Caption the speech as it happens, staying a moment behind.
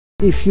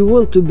If you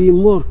want to be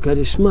more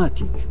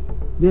charismatic,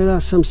 there are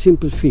some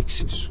simple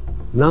fixes.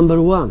 Number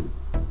one,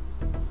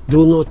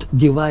 do not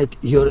divide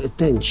your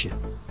attention.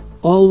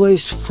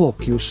 Always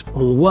focus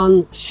on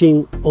one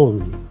thing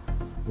only.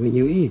 When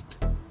you eat,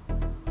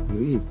 you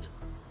eat.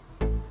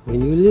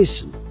 When you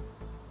listen,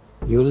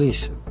 you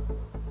listen.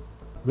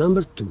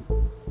 Number two,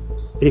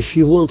 if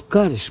you want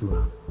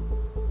charisma,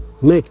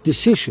 make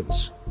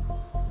decisions,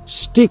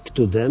 stick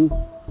to them,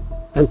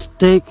 and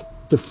take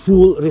the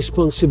full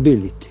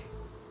responsibility.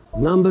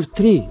 Number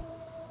three,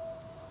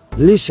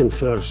 listen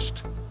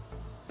first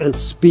and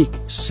speak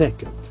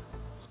second.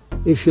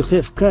 If you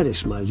have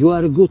charisma, you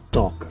are a good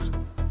talker,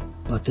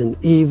 but an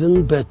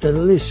even better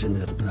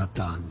listener,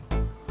 bratan.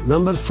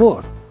 Number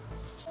four,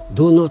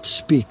 do not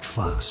speak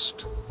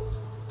fast.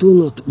 Do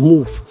not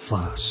move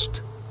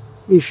fast.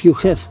 If you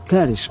have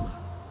charisma,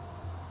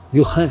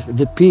 you have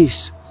the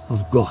peace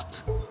of God.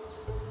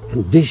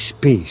 And this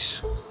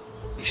peace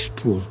is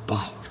pure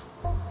power.